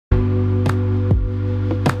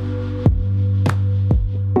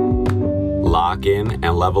Lock in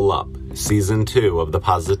and level up. Season 2 of the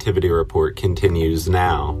Positivity Report continues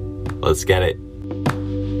now. Let's get it.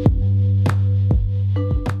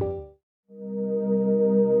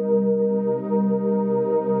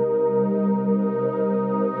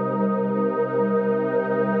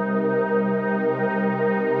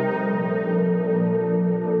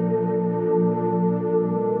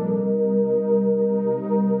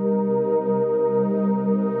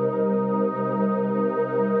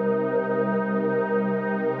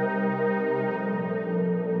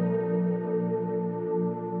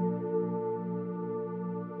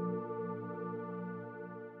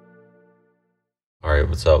 Alright,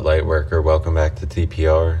 what's up, Lightworker? Welcome back to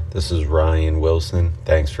TPR. This is Ryan Wilson.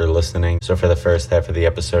 Thanks for listening. So for the first half of the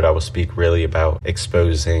episode, I will speak really about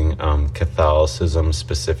exposing Catholicism,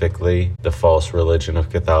 specifically the false religion of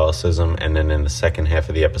Catholicism. And then in the second half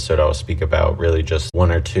of the episode, I will speak about really just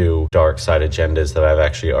one or two dark side agendas that I've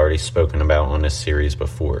actually already spoken about on this series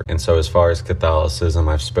before. And so as far as Catholicism,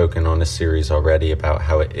 I've spoken on this series already about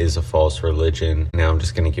how it is a false religion. Now I'm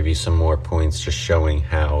just going to give you some more points just showing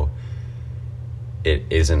how it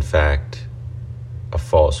is in fact a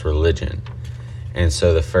false religion. And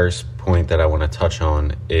so the first point that I want to touch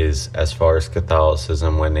on is as far as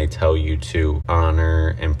Catholicism, when they tell you to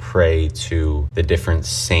honor and pray to the different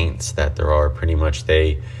saints that there are, pretty much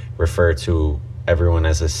they refer to everyone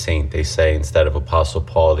as a saint. They say instead of Apostle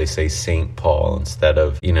Paul, they say Saint Paul instead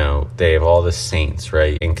of, they have all the saints,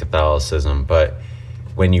 right, in Catholicism. But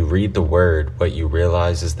when you read the word, what you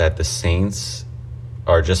realize is that the saints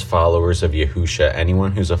are just followers of Yahusha.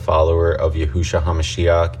 Anyone who's a follower of Yahusha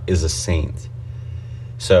HaMashiach is a saint.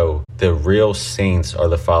 So the real saints are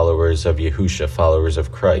the followers of Yahusha, followers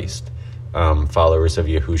of Christ, followers of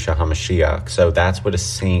Yahusha HaMashiach. So that's what a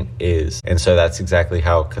saint is. And so that's exactly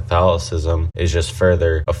how Catholicism is just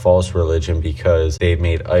further a false religion, because they've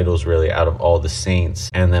made idols really out of all the saints.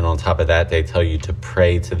 And then on top of that, they tell you to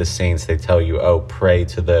pray to the saints. They tell you, pray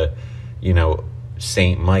to the,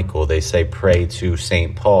 Saint Michael. They say pray to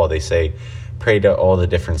Saint Paul. They say pray to all the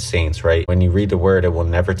different saints, right? When you read the word, it will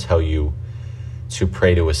never tell you to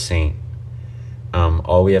pray to a saint.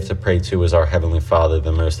 All we have to pray to is our Heavenly Father,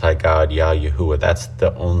 the Most High God, Yah Yahuwah. That's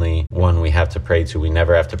the only one we have to pray to. We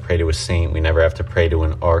never have to pray to a saint. We never have to pray to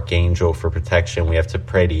an archangel for protection. We have to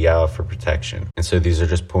pray to Yah for protection. And so these are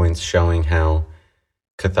just points showing how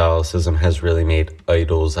Catholicism has really made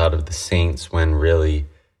idols out of the saints, when really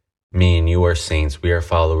me and you are saints. We are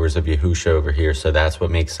followers of Yahusha over here. So that's what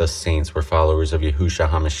makes us saints. We're followers of Yahusha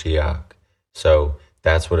HaMashiach. So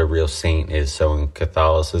that's what a real saint is. So in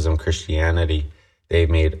Catholicism, Christianity, they've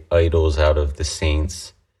made idols out of the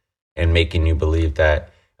saints and making you believe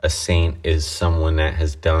that a saint is someone that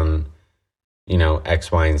has done, X,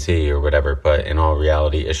 Y, and Z or whatever. But in all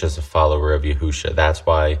reality, it's just a follower of Yahusha. That's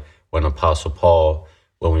why when Apostle Paul,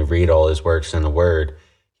 when we read all his works in the Word,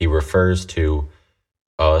 he refers to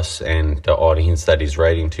us and the audience that he's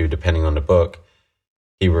writing to, depending on the book,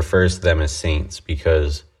 he refers to them as saints,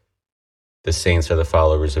 because the saints are the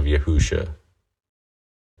followers of Yahusha.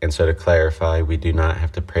 And so to clarify, we do not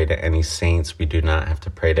have to pray to any saints. We do not have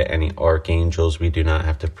to pray to any archangels. We do not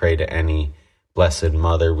have to pray to any Blessed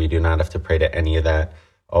Mother. We do not have to pray to any of that.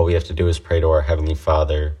 All we have to do is pray to our Heavenly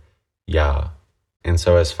Father, Yah. And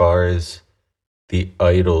so as far as the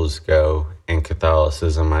idols go in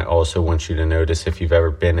Catholicism, I also want you to notice, if you've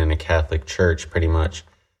ever been in a Catholic church, pretty much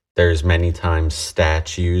there's many times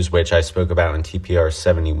statues, which I spoke about in TPR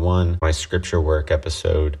 71, my scripture work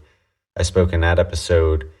episode. I spoke in that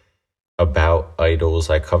episode about idols.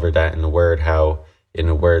 I covered that in the Word, how in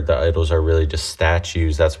the Word the idols are really just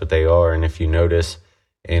statues. That's what they are. And if you notice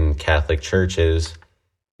in Catholic churches,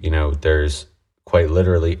 there's quite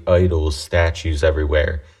literally idols, statues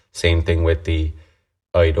everywhere. Same thing with the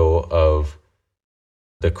idol of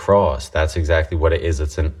the cross. That's exactly what it is.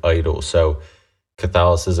 It's an idol. So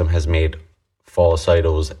Catholicism has made false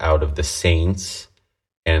idols out of the saints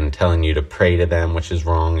and telling you to pray to them, which is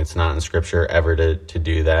wrong. It's not in scripture ever to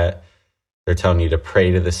do that. They're telling you to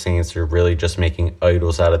pray to the saints. You're really just making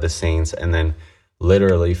idols out of the saints. And then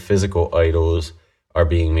literally physical idols are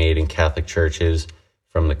being made in Catholic churches,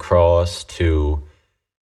 from the cross to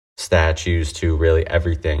statues to really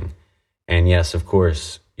everything. And yes, of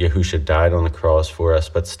course, Yahusha died on the cross for us,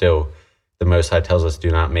 but still, the Most High tells us do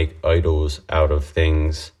not make idols out of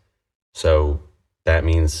things. So that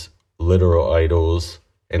means literal idols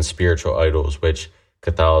and spiritual idols, which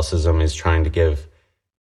Catholicism is trying to give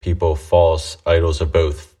people false idols of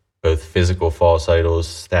both physical false idols,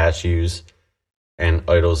 statues, and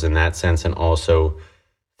idols in that sense, and also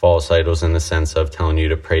false idols in the sense of telling you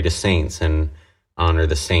to pray to saints and honor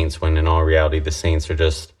the saints, when in all reality the saints are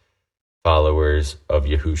just followers of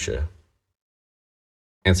Yahusha.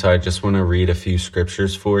 And so I just want to read a few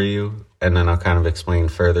scriptures for you, and then I'll kind of explain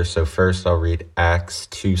further. So first I'll read Acts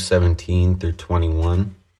 2:17 through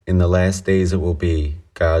 21. In the last days it will be,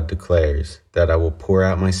 God declares, that I will pour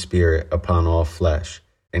out my spirit upon all flesh,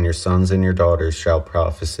 and your sons and your daughters shall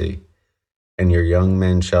prophesy, and your young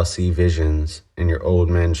men shall see visions, and your old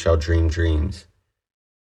men shall dream dreams.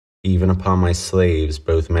 Even upon my slaves,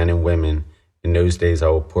 both men and women, in those days I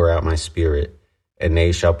will pour out my spirit, and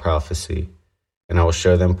they shall prophesy. And I will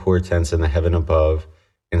show them portents in the heaven above,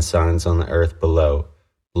 and signs on the earth below,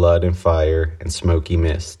 blood and fire and smoky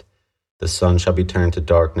mist. The sun shall be turned to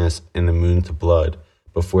darkness, and the moon to blood,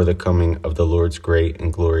 before the coming of the Lord's great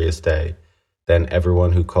and glorious day. Then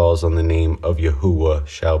everyone who calls on the name of Yahuwah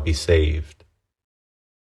shall be saved.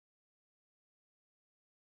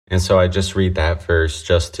 And so I just read that verse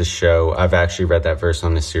just to show, I've actually read that verse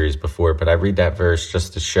on this series before, but I read that verse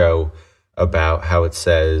just to show about how it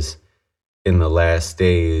says, in the last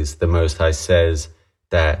days, the Most High says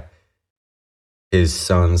that his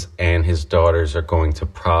sons and his daughters are going to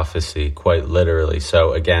prophesy, quite literally.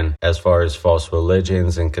 So again, as far as false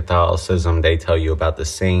religions and Catholicism, they tell you about the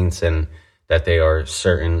saints and that they are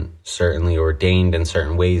certainly ordained in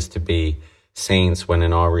certain ways to be saints, when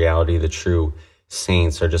in all reality, the true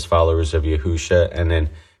saints are just followers of Yahusha. And then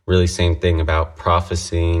really same thing about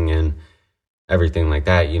prophesying and everything like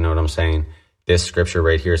that. You know what I'm saying? This scripture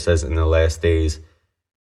right here says, in the last days,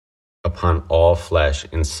 upon all flesh,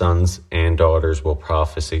 and sons and daughters will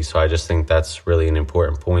prophesy. So I just think that's really an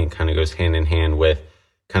important point. Kind of goes hand in hand with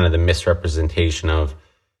kind of the misrepresentation of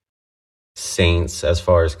saints as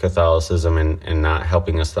far as Catholicism, and not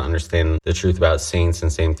helping us to understand the truth about saints.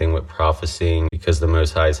 And same thing with prophesying, because the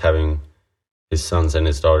Most High is having his sons and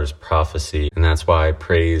his daughters prophecy. And that's why I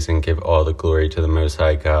praise and give all the glory to the Most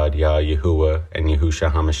High God, Yah Yahuwah, and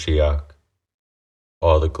Yahusha HaMashiach.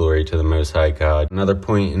 All the glory to the Most High God. Another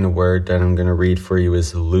point in the word that I'm going to read for you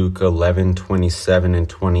is Luke 11:27 and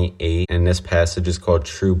 28. And this passage is called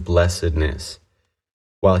True Blessedness.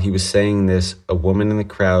 While he was saying this, a woman in the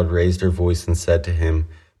crowd raised her voice and said to him,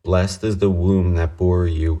 Blessed is the womb that bore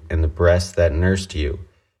you and the breast that nursed you.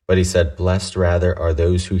 But he said, Blessed rather are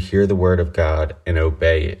those who hear the word of God and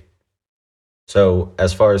obey it. So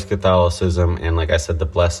as far as Catholicism, and like I said, the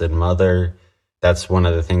Blessed Mother, that's one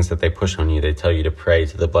of the things that they push on you. They tell you to pray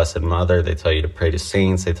to the Blessed Mother. They tell you to pray to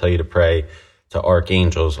saints. They tell you to pray to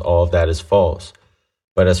archangels. All of that is false.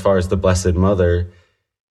 But as far as the Blessed Mother,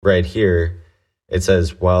 right here, it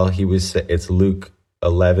says, it's Luke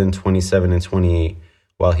 11:27 and 28.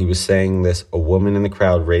 While he was saying this, a woman in the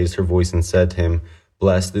crowd raised her voice and said to him,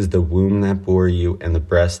 Blessed is the womb that bore you and the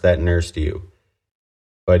breast that nursed you.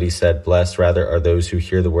 But he said, Blessed rather are those who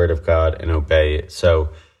hear the word of God and obey it. So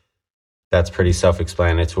that's pretty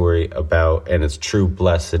self-explanatory about, and it's true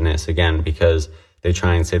blessedness, again, because they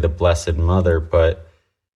try and say the Blessed Mother, but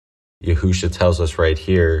Yahusha tells us right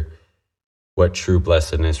here what true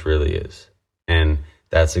blessedness really is. And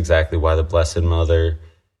that's exactly why the Blessed Mother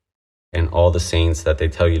and all the saints that they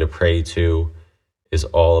tell you to pray to is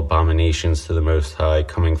all abominations to the Most High,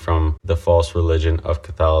 coming from the false religion of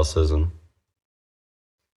Catholicism.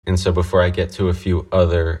 And so before I get to a few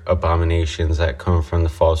other abominations that come from the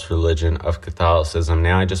false religion of Catholicism,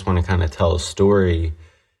 now I just want to kind of tell a story,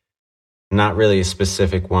 not really a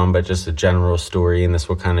specific one, but just a general story, and this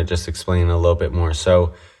will kind of just explain a little bit more.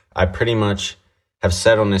 So I pretty much have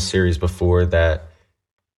said on this series before that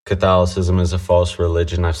Catholicism is a false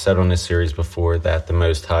religion. I've said on this series before that the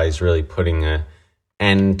Most High is really putting an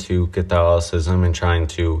end to Catholicism and trying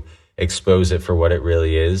to expose it for what it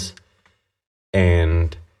really is.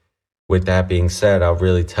 And with that being said, I'll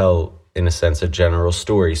really tell, in a sense, a general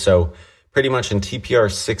story. So pretty much in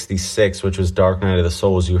TPR 66, which was Dark Night of the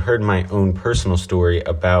Souls, you heard my own personal story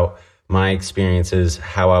about my experiences,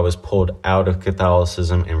 how I was pulled out of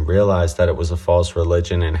Catholicism and realized that it was a false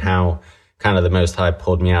religion, and how kind of the Most High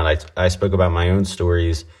pulled me out. I spoke about my own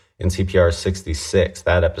stories in TPR 66,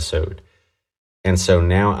 that episode. And so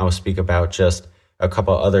now I'll speak about just a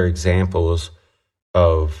couple other examples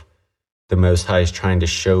of the Most High is trying to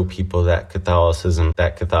show people that Catholicism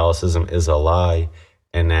is a lie,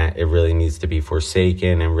 and that it really needs to be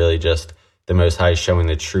forsaken, and really just the Most High is showing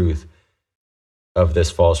the truth of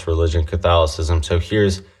this false religion, Catholicism. So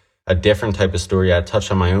here's a different type of story. I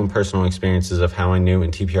touched on my own personal experiences of how I knew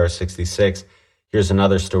in TPR 66. Here's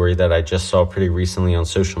another story that I just saw pretty recently on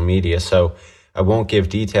social media. So I won't give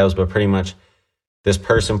details, but pretty much this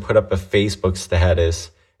person put up a Facebook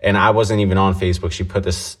status, and I wasn't even on Facebook. She put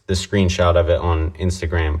this screenshot of it on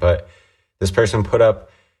Instagram, but this person put up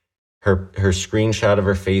her screenshot of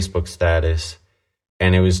her Facebook status,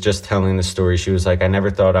 And it was just telling the story. She was like, I never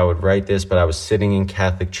thought I would write this, but I was sitting in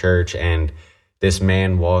Catholic church and this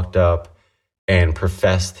man walked up and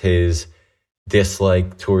professed his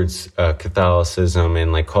dislike towards Catholicism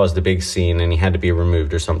and like caused a big scene, and he had to be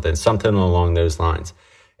removed or something along those lines.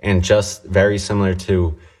 And just very similar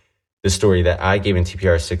to the story that I gave in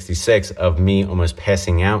TPR 66 of me almost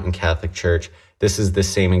passing out in Catholic church, this is the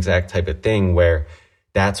same exact type of thing where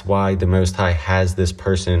that's why the Most High has this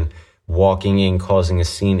person walking in, causing a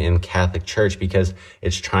scene in Catholic church, because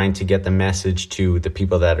it's trying to get the message to the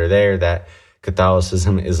people that are there that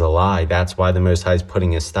Catholicism is a lie. That's why the Most High is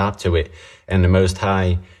putting a stop to it. And the Most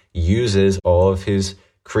High uses all of his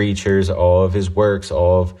creatures, all of his works,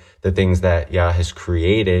 all of the things that Yah has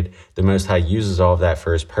created. The Most High uses all of that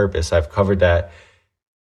for his purpose. I've covered that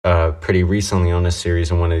pretty recently on this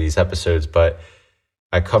series in one of these episodes, but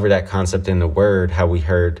I covered that concept in the Word, how we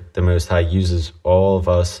heard the Most High uses all of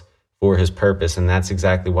us for his purpose. And that's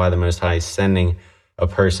exactly why the Most High is sending a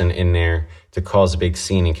person in there to cause a big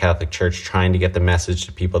scene in Catholic church, trying to get the message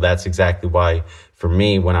to people. That's exactly why, for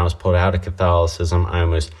me, when I was pulled out of Catholicism, I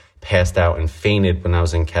almost passed out and fainted when I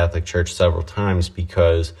was in Catholic church several times,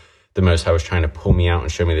 because the Most High was trying to pull me out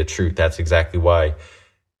and show me the truth. That's exactly why.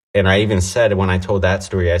 And I even said, when I told that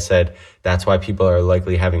story, I said, that's why people are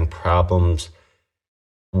likely having problems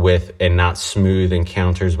with and not smooth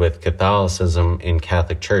encounters with Catholicism in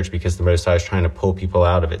Catholic church, because the Most High is trying to pull people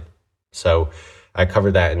out of it. So I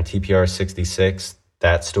covered that in TPR 66,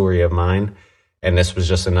 that story of mine. And this was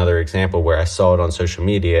just another example where I saw it on social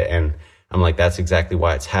media, and I'm like, that's exactly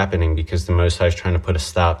why it's happening, because the Most High is trying to put a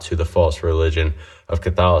stop to the false religion of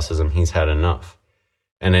Catholicism. He's had enough.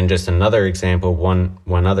 And then just another example,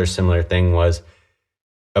 one other similar thing was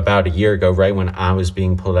about a year ago, right when I was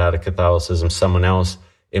being pulled out of Catholicism, someone else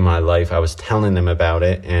in my life, I was telling them about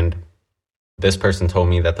it, and this person told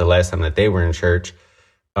me that the last time that they were in church,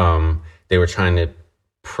 they were trying to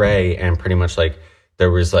pray, and pretty much like there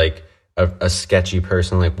was like a sketchy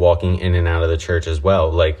person like walking in and out of the church as well,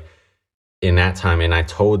 like in that time. And I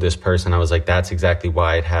told this person, I was like, that's exactly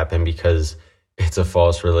why it happened, because it's a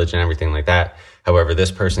false religion, everything like that. However,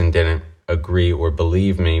 this person didn't agree or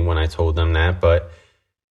believe me when I told them that, but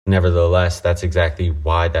nevertheless, that's exactly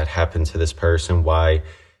why that happened to this person, why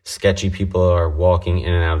sketchy people are walking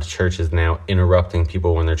in and out of churches now, interrupting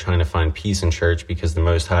people when they're trying to find peace in church, because the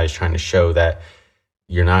Most High is trying to show that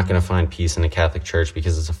you're not going to find peace in the Catholic church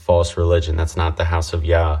because it's a false religion. That's not the house of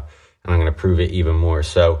Yah. And I'm going to prove it even more.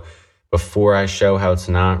 So before I show how it's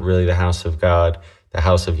not really the house of God, the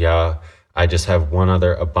house of Yah, I just have one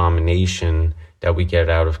other abomination that we get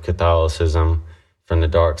out of Catholicism, from the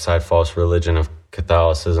dark side, false religion of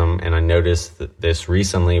Catholicism. And I noticed this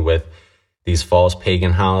recently with these false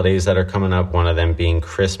pagan holidays that are coming up, one of them being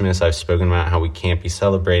Christmas. I've spoken about how we can't be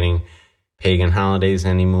celebrating pagan holidays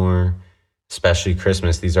anymore, especially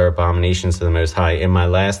Christmas. These are abominations to the Most High. In my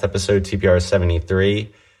last episode, TPR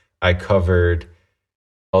 73, I covered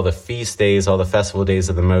all the feast days, all the festival days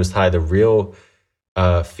of the Most High, the real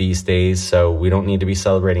feast days. So we don't need to be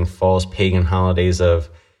celebrating false pagan holidays of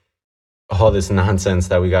all this nonsense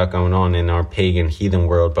that we got going on in our pagan heathen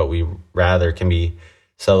world, but we rather can be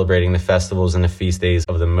celebrating the festivals and the feast days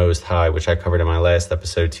of the Most High, which I covered in my last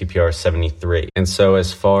episode, TPR 73. And so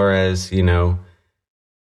as far as,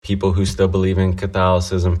 people who still believe in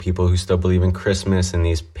Catholicism, people who still believe in Christmas and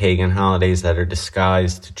these pagan holidays that are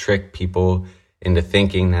disguised to trick people into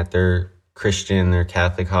thinking that they're Christian, they're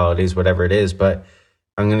Catholic holidays, whatever it is. But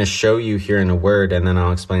I'm going to show you here in a word, and then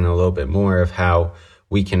I'll explain a little bit more of how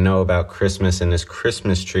we can know about Christmas and this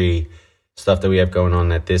Christmas tree stuff that we have going on,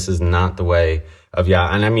 that this is not the way of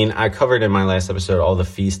Yah. And I mean, I covered in my last episode all the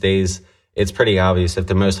feast days. It's pretty obvious if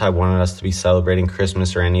the Most High wanted us to be celebrating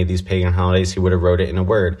Christmas or any of these pagan holidays, he would have wrote it in a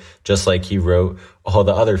word, just like he wrote all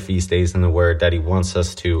the other feast days in the word that he wants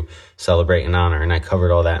us to celebrate and honor. And I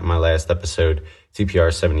covered all that in my last episode,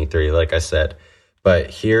 TPR 73, like I said. But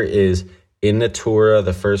here is in the Torah,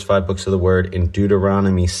 the first 5 books of the word. In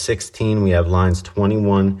Deuteronomy 16, we have lines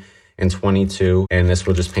 21 and 22, and this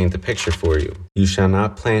will just paint the picture for you. You shall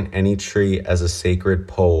not plant any tree as a sacred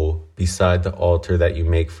pole beside the altar that you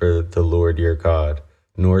make for the Lord your God,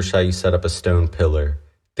 nor shall you set up a stone pillar,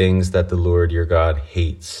 things that the Lord your God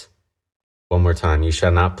hates. One more time. You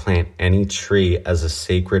shall not plant any tree as a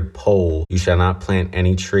sacred pole. You shall not plant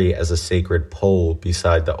any tree as a sacred pole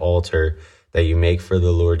beside the altar that you make for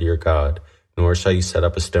the Lord your God, nor shall you set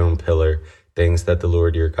up a stone pillar, things that the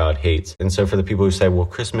Lord your God hates. And so for the people who say, well,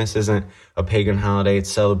 Christmas isn't a pagan holiday,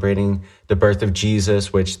 it's celebrating the birth of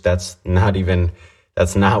Jesus, which that's not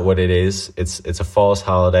what it is. It's a false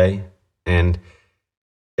holiday. And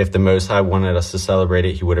if the Most High wanted us to celebrate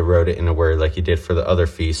it, he would have wrote it in a word like he did for the other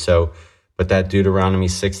feasts. So, but that Deuteronomy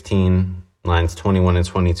 16, lines 21 and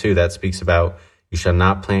 22, that speaks about, you shall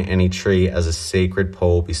not plant any tree as a sacred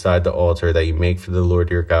pole beside the altar that you make for the Lord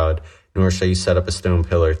your God, nor shall you set up a stone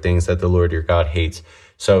pillar, things that the Lord your God hates.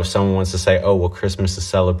 So if someone wants to say, oh, well, Christmas is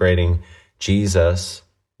celebrating Jesus,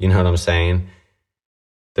 you know what I'm saying?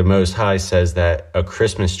 The Most High says that a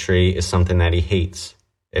Christmas tree is something that he hates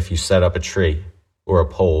if you set up a tree or a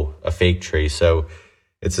pole, a fake tree. So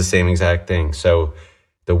it's the same exact thing. So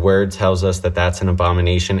the word tells us that that's an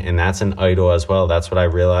abomination, and that's an idol as well. That's what I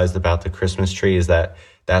realized about the Christmas tree, is that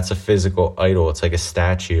that's a physical idol. It's like a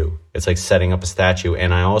statue. It's like setting up a statue.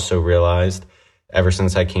 And I also realized, ever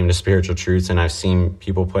since I came to Spiritual Truths and I've seen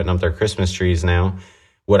people putting up their Christmas trees now,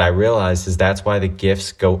 what I realized is that's why the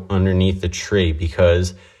gifts go underneath the tree,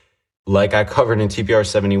 because like I covered in TPR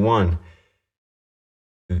 71,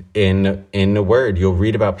 in the word, you'll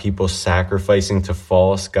read about people sacrificing to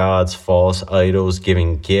false gods, false idols,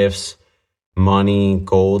 giving gifts, money,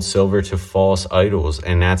 gold, silver to false idols.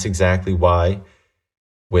 And that's exactly why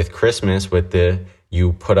with Christmas, with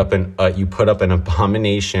you put up an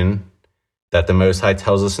abomination that the Most High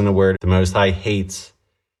tells us in the word, the Most High hates.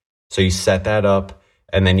 So you set that up,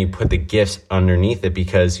 and then you put the gifts underneath it,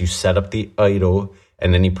 because you set up the idol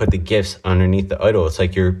and then you put the gifts underneath the idol. It's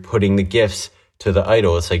like you're putting the gifts to the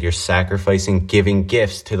idol. It's like you're sacrificing, giving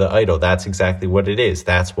gifts to the idol. That's exactly what it is.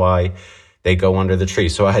 That's why they go under the tree.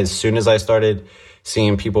 So as soon as I started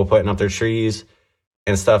seeing people putting up their trees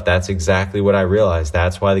and stuff, that's exactly what I realized.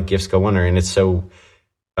 That's why the gifts go under. And it's so,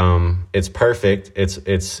 it's perfect.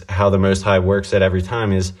 It's how the Most High works at every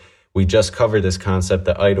time. Is we just covered this concept,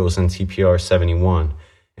 the idols, in TPR 71.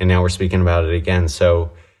 And now we're speaking about it again. So,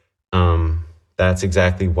 that's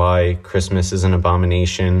exactly why Christmas is an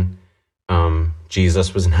abomination.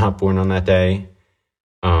 Jesus was not born on that day.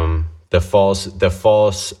 The false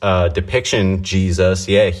depiction, Jesus,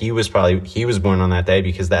 he was born on that day,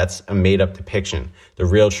 because that's a made up depiction. The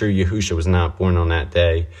real true Yahusha was not born on that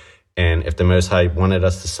day. And if the Most High wanted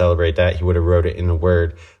us to celebrate that, he would have wrote it in the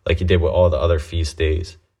word like he did with all the other feast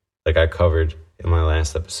days, like I covered in my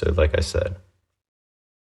last episode, like I said.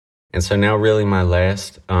 And so now really my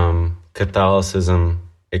last Catholicism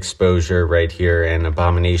exposure right here, and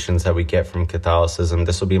abominations that we get from Catholicism.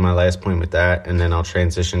 This will be my last point with that, and then I'll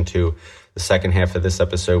transition to the second half of this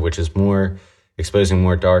episode, which is more exposing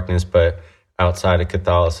more darkness, but outside of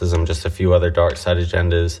Catholicism, just a few other dark side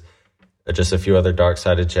agendas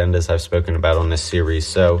I've spoken about on this series.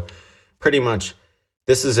 So pretty much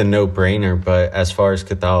this is a no-brainer, but as far as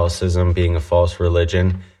Catholicism being a false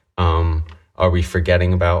religion, are we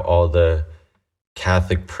forgetting about all the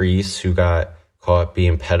Catholic priests who got caught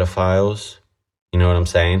being pedophiles? You know what I'm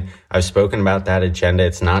saying? I've spoken about that agenda.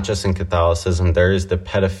 It's not just in Catholicism. There is the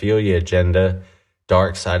pedophilia agenda,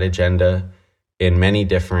 dark side agenda in many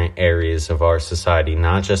different areas of our society,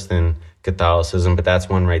 not just in Catholicism, but that's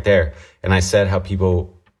one right there. And I said how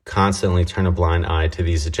people constantly turn a blind eye to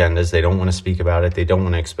these agendas. They don't want to speak about it. They don't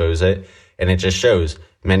want to expose it. And it just shows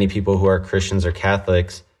many people who are Christians or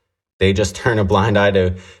Catholics, they just turn a blind eye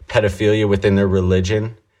to pedophilia within their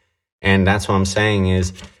religion. And that's what I'm saying,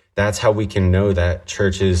 is that's how we can know that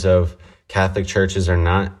Catholic churches are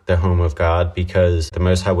not the home of God, because the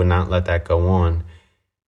Most High would not let that go on.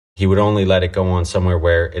 He would only let it go on somewhere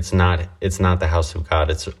where it's not the house of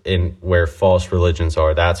God. It's in where false religions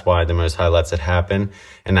are. That's why the Most High lets it happen.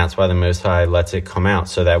 And that's why the Most High lets it come out,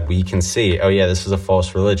 so that we can see, oh yeah, this is a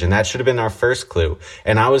false religion. That should have been our first clue.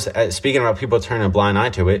 And I was speaking about people turning a blind eye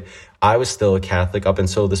to it. I was still a Catholic up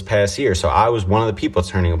until this past year. So I was one of the people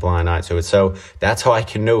turning a blind eye to it. So that's how I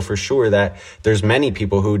can know for sure that there's many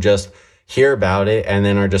people who just hear about it and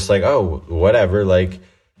then are just like, oh, whatever, like,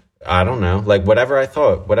 I don't know, like whatever I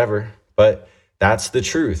thought, whatever. But that's the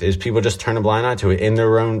truth, is people just turn a blind eye to it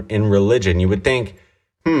in religion. You would think,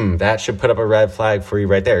 that should put up a red flag for you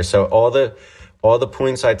right there. So all the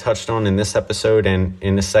points I touched on in this episode and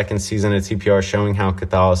in the second season of TPR, showing how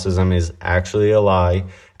Catholicism is actually a lie,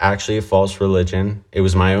 actually a false religion. It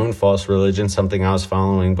was my own false religion, something I was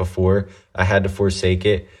following before I had to forsake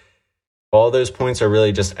it. All those points are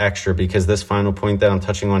really just extra, because this final point that I'm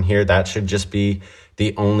touching on here, that should just be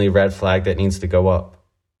the only red flag that needs to go up,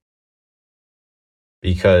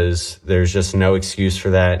 because there's just no excuse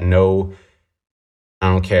for that. No, I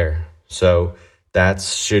don't care. So that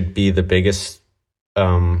should be the biggest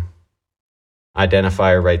identifier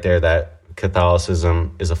right there, that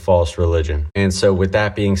Catholicism is a false religion. And so with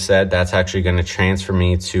that being said, that's actually going to transfer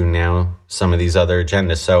me to now some of these other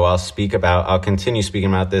agendas. So I'll continue speaking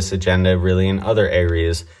about this agenda really in other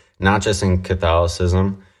areas, not just in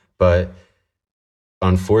Catholicism, but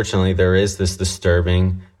unfortunately, there is this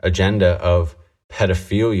disturbing agenda of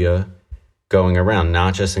pedophilia going around,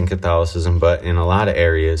 not just in Catholicism, but in a lot of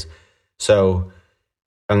areas. So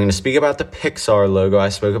I'm going to speak about the Pixar logo. I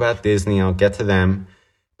spoke about Disney. I'll get to them.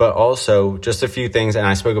 But also just a few things. And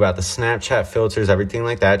I spoke about the Snapchat filters, everything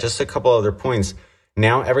like that. Just a couple other points.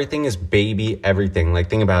 Now everything is baby everything. Like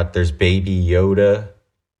think about it. There's Baby Yoda,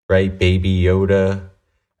 right? Baby Yoda.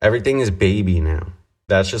 Everything is baby now.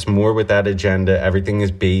 That's just more with that agenda. Everything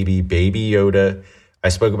is baby Yoda. I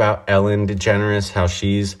spoke about Ellen DeGeneres, how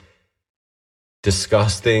she's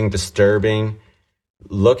disgusting, disturbing.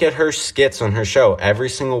 Look at her skits on her show. Every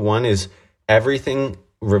single one everything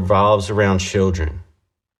revolves around children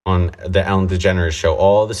on the Ellen DeGeneres show.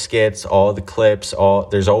 All the skits, all the clips,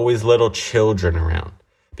 there's always little children around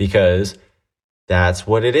because that's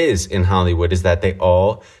what it is in Hollywood, is that they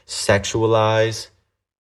all sexualize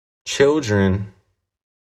children.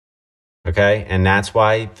 Okay? And that's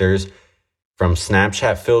why there's from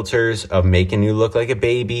Snapchat filters of making you look like a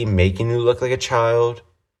baby, making you look like a child,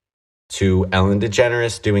 to Ellen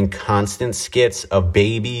DeGeneres doing constant skits of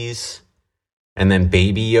babies, and then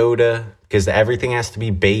Baby Yoda, because everything has to be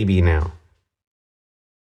baby now.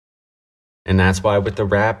 And that's why with the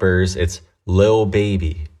rappers, it's Lil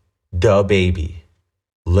Baby, Da Baby,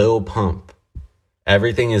 Lil Pump.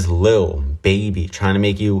 Everything is Lil Baby, trying to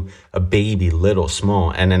make you a baby, little,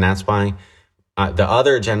 small. And then that's why the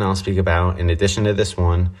other agenda I'll speak about, in addition to this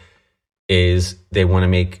one, is they want to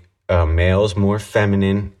make males more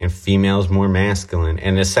feminine and females more masculine.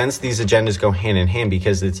 And in a sense, these agendas go hand in hand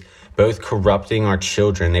because it's both corrupting our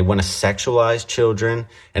children. They want to sexualize children,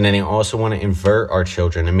 and then they also want to invert our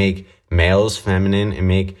children and make males feminine and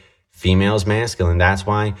make females masculine. That's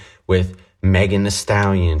why with Megan Thee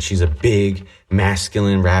Stallion, she's a big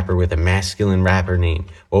masculine rapper with a masculine rapper name.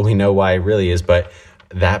 Well, we know why it really is, but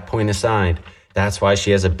that point aside, that's why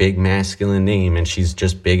she has a big masculine name and she's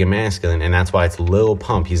just big and masculine. And that's why it's Lil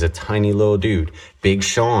Pump. He's a tiny little dude. Big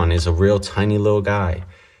Sean is a real tiny little guy.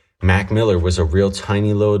 Mac Miller was a real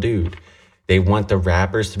tiny little dude. They want the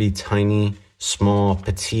rappers to be tiny, small,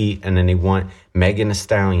 petite, and then they want Megan Thee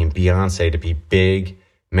Stallion, Beyonce to be big,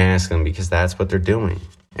 masculine, because that's what they're doing.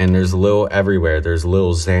 And there's Lil everywhere. There's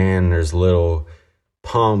Lil Xan, there's Lil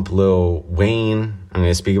Pump, Lil Wayne. I'm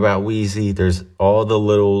going to speak about Weezy. There's all the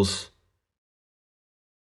Littles.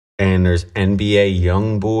 And there's NBA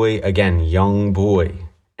Youngboy. Again, Youngboy.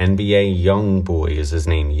 NBA Youngboy is his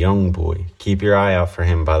name. Youngboy. Keep your eye out for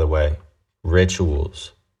him, by the way.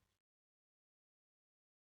 Rituals.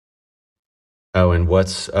 Oh, and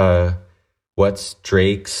what's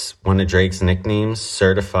Drake's, one of Drake's nicknames?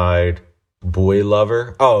 Certified Boy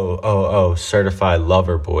Lover. Oh, Certified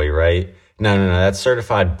Lover Boy, right? No, that's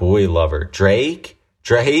Certified Boy Lover. Drake?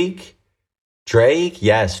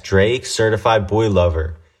 Yes, Drake, Certified Boy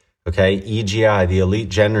Lover. Okay, EGI, the elite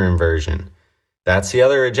gender inversion. That's the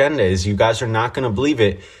other agenda, is you guys are not going to believe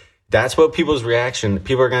it. That's what people's reaction,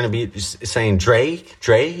 people are going to be saying, Drake.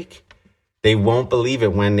 They won't believe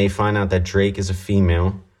it when they find out that Drake is a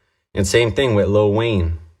female. And same thing with Lil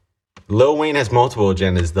Wayne. Lil Wayne has multiple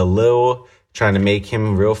agendas. The Lil, trying to make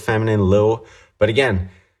him real feminine, Lil. But again,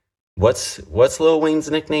 what's Lil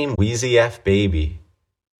Wayne's nickname? Weezy F Baby.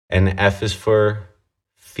 And the F is for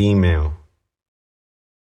female.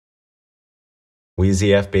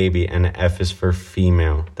 Weezy F Baby, and the F is for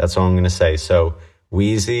female. That's all I'm going to say. So,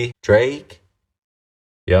 Weezy, Drake.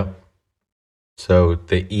 Yep. So,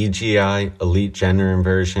 the EGI, elite gender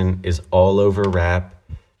inversion, is all over rap.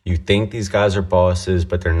 You think these guys are bosses,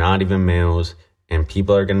 but they're not even males. And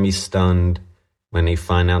people are going to be stunned when they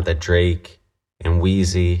find out that Drake and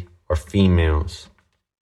Weezy are females.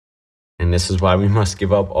 And this is why we must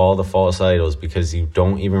give up all the false idols, because you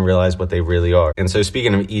don't even realize what they really are. And so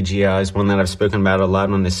speaking of EGIs, one that I've spoken about a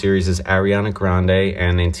lot on this series is Ariana Grande.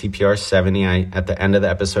 And in TPR 70, at the end of the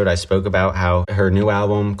episode, I spoke about how her new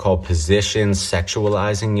album called Positions,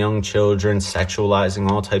 sexualizing young children,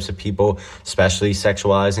 sexualizing all types of people, especially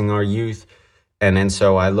sexualizing our youth. And then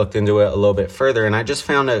so I looked into it a little bit further, and I just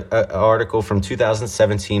found an article from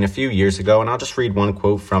 2017, a few years ago, and I'll just read one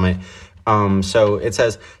quote from it. So it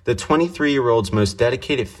says, the 23-year-old's most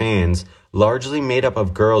dedicated fans, largely made up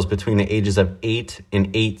of girls between the ages of 8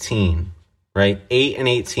 and 18, right? 8 and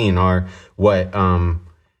 18 are what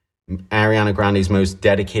Ariana Grande's most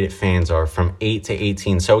dedicated fans are, from 8 to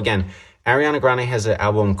 18. So again, Ariana Grande has an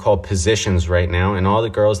album called Positions right now, and all the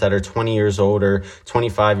girls that are 20 years old or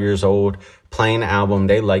 25 years old playing the album,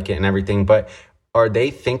 they like it and everything, but are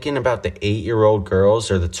they thinking about the 8-year-old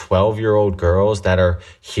girls or the 12-year-old girls that are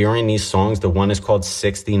hearing these songs? The one is called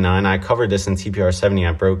 69. I covered this in TPR 70.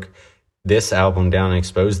 I broke this album down and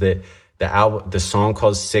exposed it. the song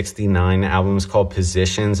called 69, the album is called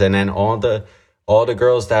Positions, and then all the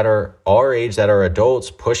girls that are our age, that are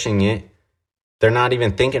adults pushing it, they're not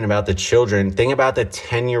even thinking about the children. Think about the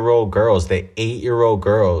 10-year-old girls, the 8-year-old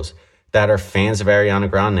girls that are fans of Ariana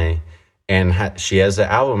Grande, and she has an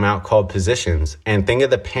album out called Positions. And think of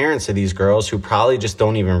the parents of these girls who probably just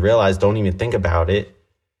don't even realize, don't even think about it.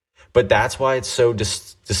 But that's why it's so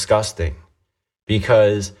disgusting,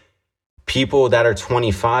 because people that are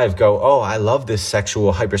 25 go, oh, I love this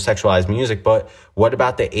sexual, hypersexualized music. But what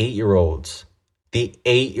about the 8-year-olds? The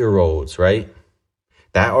 8-year-olds, right?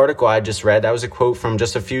 That article I just read, that was a quote from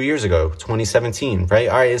just a few years ago, 2017, right?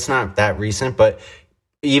 All right, it's not that recent, but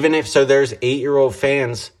even if so, there's 8-year-old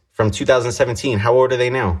fans from 2017. How old are they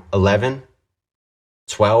now? 11?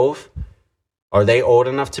 12? Are they old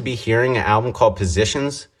enough to be hearing an album called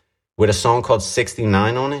Positions with a song called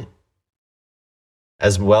 69 on it,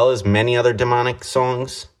 as well as many other demonic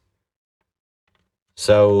songs?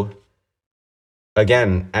 So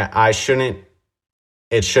again, it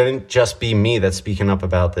shouldn't just be me that's speaking up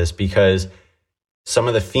about this, because some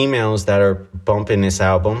of the females that are bumping this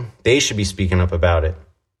album, they should be speaking up about it,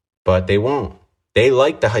 but they won't. They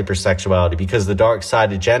like the hypersexuality because the dark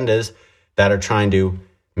side agendas that are trying to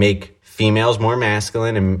make females more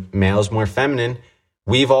masculine and males more feminine,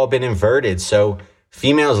 we've all been inverted. So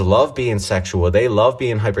females love being sexual. They love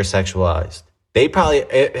being hypersexualized. They probably,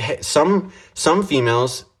 some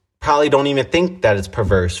females probably don't even think that it's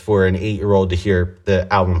perverse for an 8-year-old to hear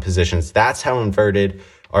the album Positions. That's how inverted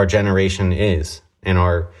our generation is, and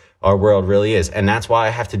our world really is. And that's why I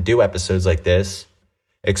have to do episodes like this,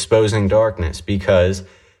 exposing darkness, because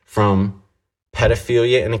from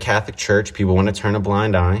pedophilia in the Catholic Church, people want to turn a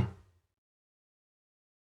blind eye.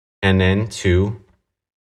 And then to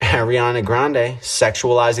Ariana Grande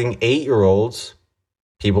sexualizing 8-year-olds,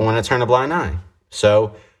 people want to turn a blind eye.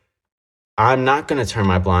 So I'm not going to turn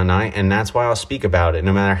my blind eye, and that's why I'll speak about it,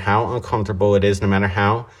 no matter how uncomfortable it is, no matter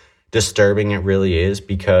how disturbing it really is,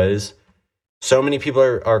 because so many people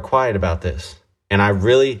are quiet about this. And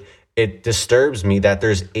it disturbs me that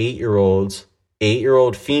there's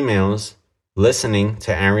 8-year-old females listening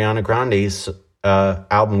to Ariana Grande's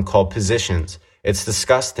album called Positions. It's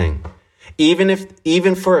disgusting.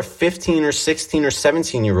 Even for a 15 or 16 or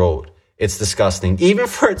 17-year-old, it's disgusting. Even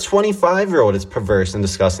for a 25-year-old, it's perverse and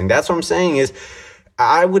disgusting. That's what I'm saying is,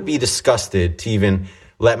 I would be disgusted to even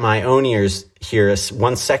let my own ears hear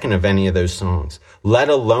 1 second of any of those songs, let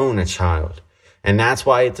alone a child. And that's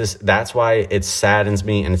why it saddens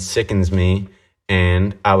me and it sickens me.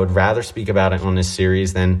 And I would rather speak about it on this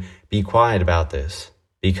series than be quiet about this,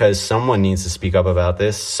 because someone needs to speak up about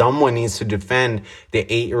this. Someone needs to defend the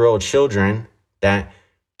 8-year-old children that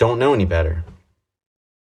don't know any better.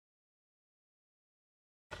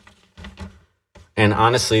 And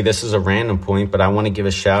honestly, this is a random point, but I want to give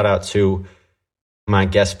a shout out to my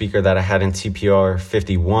guest speaker that I had in TPR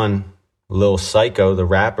 51, Lil Psycho, the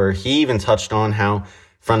rapper. He even touched on how,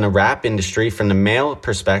 from the rap industry, from the male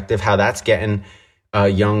perspective, how that's getting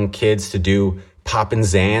young kids to do poppin'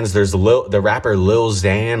 Xans. There's the rapper Lil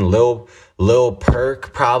Xan, Lil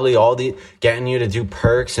Perk, probably getting you to do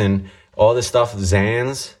perks and all this stuff,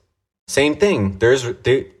 Xans. Same thing.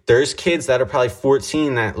 There's kids that are probably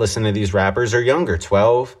 14 that listen to these rappers, or younger,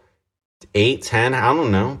 12, 8, 10, I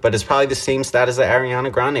don't know. But it's probably the same status as the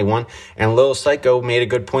Ariana Grande one. And Lil Psycho made a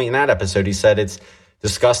good point in that episode. He said it's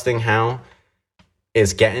disgusting how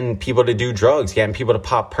it's getting people to do drugs, getting people to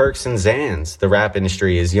pop perks and Xans. The rap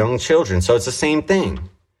industry is young children. So it's the same thing.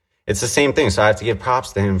 It's the same thing. So I have to give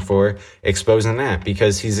props to him for exposing that,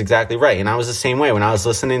 because he's exactly right. And I was the same way. When I was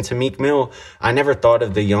listening to Meek Mill, I never thought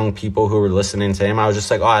of the young people who were listening to him. I was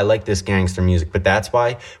just like, oh, I like this gangster music. But that's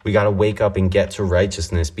why we got to wake up and get to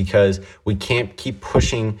righteousness, because we can't keep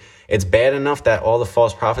pushing. It's bad enough that all the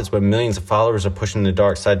false prophets with millions of followers are pushing the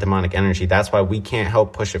dark side demonic energy. That's why we can't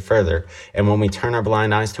help push it further. And when we turn our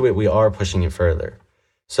blind eyes to it, we are pushing it further.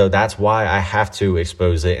 So that's why I have to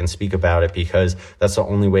expose it and speak about it, because that's the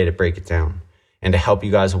only way to break it down and to help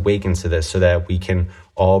you guys awaken to this so that we can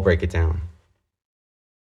all break it down.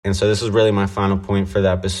 And so this is really my final point for the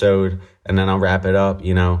episode, and then I'll wrap it up.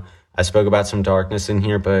 I spoke about some darkness in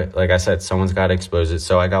here, but like I said, someone's got to expose it.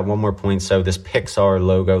 So I got one more point. So this Pixar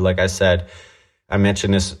logo, like I said, I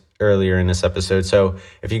mentioned this earlier in this episode. So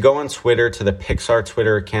if you go on Twitter to the Pixar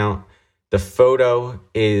Twitter account, the photo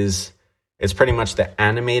it's pretty much the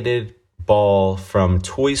animated ball from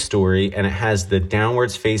Toy Story, and it has the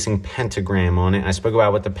downwards facing pentagram on it. I spoke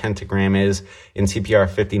about what the pentagram is in TPR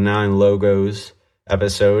 59 logos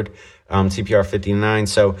episode, TPR 59.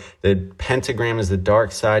 So the pentagram is the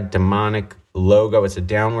dark side demonic logo. It's a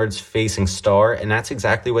downwards facing star, and that's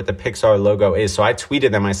exactly what the Pixar logo is. So I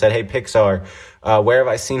tweeted them. I said, hey, Pixar, where have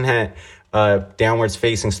I seen that downwards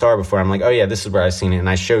facing star before? I'm like, oh yeah, this is where I've seen it. And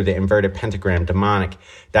I showed the inverted pentagram, demonic.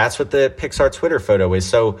 That's what the Pixar Twitter photo is.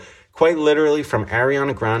 So quite literally, from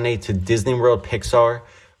Ariana Grande to Disney World Pixar,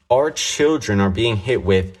 our children are being hit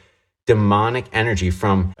with demonic energy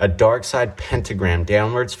from a dark side pentagram,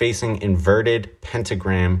 downwards facing inverted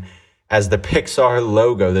pentagram, as the Pixar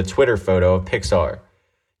logo, the Twitter photo of Pixar.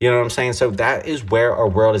 You know what I'm saying? So that is where our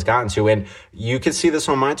world has gotten to. And you can see this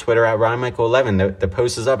on my Twitter at RyanMichael11. The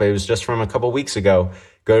post is up. It was just from a couple weeks ago.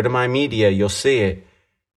 Go to my media. You'll see it.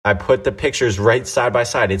 I put the pictures right side by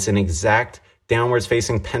side. It's an exact downwards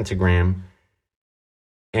facing pentagram.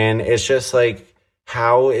 And it's just like,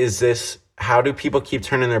 how do people keep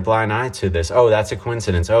turning their blind eye to this? Oh, that's a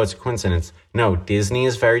coincidence. Oh, it's a coincidence. No, Disney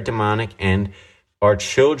is very demonic, and our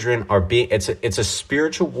children are it's a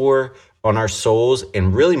spiritual war on our souls,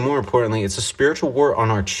 and really more importantly, it's a spiritual war on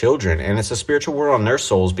our children, and it's a spiritual war on their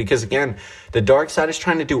souls, because again, the dark side is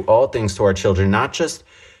trying to do all things to our children, not just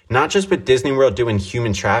with Disney World doing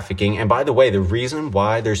human trafficking. And by the way, the reason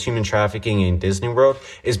why there's human trafficking in Disney World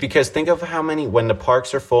is because think of how many, when the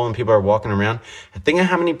parks are full and people are walking around, think of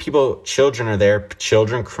how many children are there,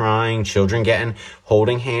 children crying, children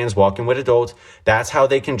holding hands, walking with adults. That's how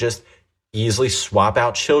they can just easily swap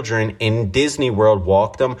out children in Disney World,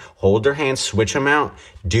 walk them, hold their hands, switch them out,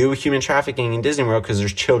 do human trafficking in Disney World, because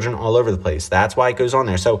there's children all over the place. That's why it goes on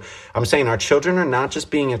there. So I'm saying our children are not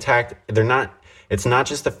just being attacked. It's not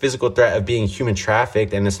just the physical threat of being human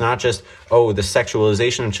trafficked, and it's not just, the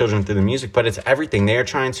sexualization of children through the music, but it's everything. They are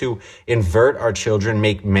trying to invert our children,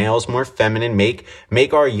 make males more feminine,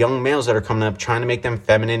 make our young males that are coming up, trying to make them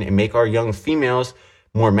feminine, and make our young females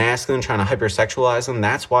more masculine, trying to hypersexualize them.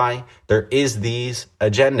 That's why there is these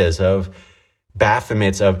agendas of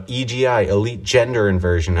Baphomets, of EGI, elite gender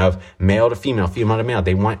inversion, of male to female, female to male.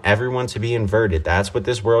 They want everyone to be inverted. That's what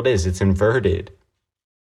this world is. It's inverted.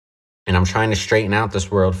 And I'm trying to straighten out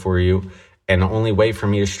this world for you. And the only way for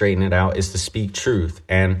me to straighten it out is to speak truth.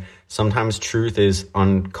 And sometimes truth is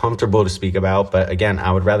uncomfortable to speak about. But again,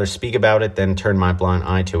 I would rather speak about it than turn my blind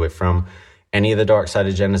eye to it from any of the dark side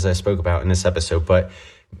agendas I spoke about in this episode. But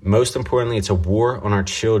most importantly, it's a war on our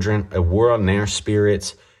children, a war on their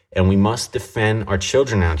spirits. And we must defend our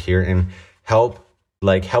children out here and help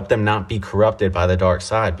them not be corrupted by the dark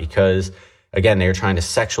side, because again, they're trying to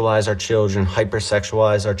sexualize our children,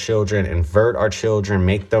 hypersexualize our children, invert our children,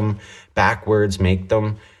 make them backwards, make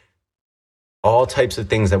them all types of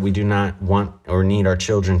things that we do not want or need our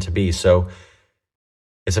children to be. So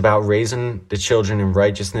it's about raising the children in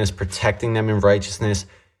righteousness, protecting them in righteousness,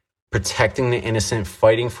 protecting the innocent,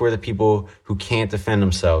 fighting for the people who can't defend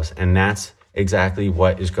themselves. And that's exactly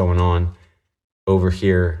what is going on over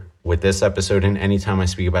here with this episode and anytime I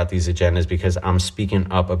speak about these agendas, because I'm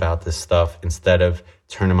speaking up about this stuff instead of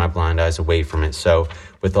turning my blind eyes away from it. So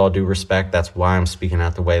with all due respect, that's why I'm speaking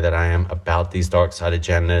out the way that I am about these dark side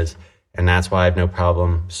agendas. And that's why I have no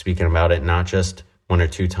problem speaking about it, not just one or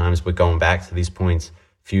two times, but going back to these points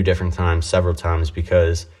a few different times, several times,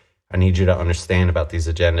 because I need you to understand about these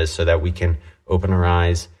agendas so that we can open our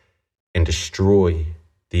eyes and destroy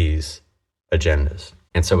these agendas.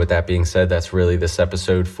 And so with that being said, that's really this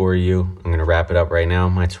episode for you. I'm going to wrap it up right now.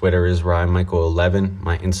 My Twitter is RyanMichael11.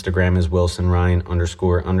 My Instagram is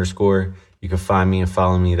WilsonRyan__. You can find me and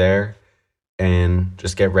follow me there. And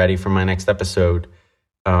just get ready for my next episode.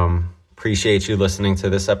 Appreciate you listening to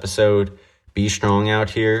this episode. Be strong out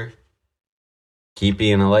here. Keep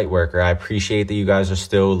being a light worker. I appreciate that you guys are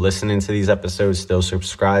still listening to these episodes, still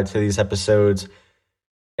subscribe to these episodes.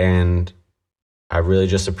 And I really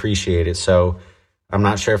just appreciate it. So I'm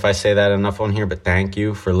not sure if I say that enough on here, but thank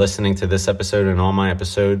you for listening to this episode and all my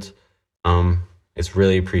episodes. It's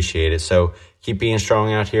really appreciated. So keep being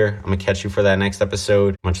strong out here. I'm going to catch you for that next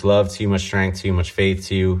episode. Much love to you, much strength to you, much faith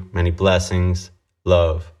to you, many blessings.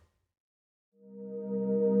 Love.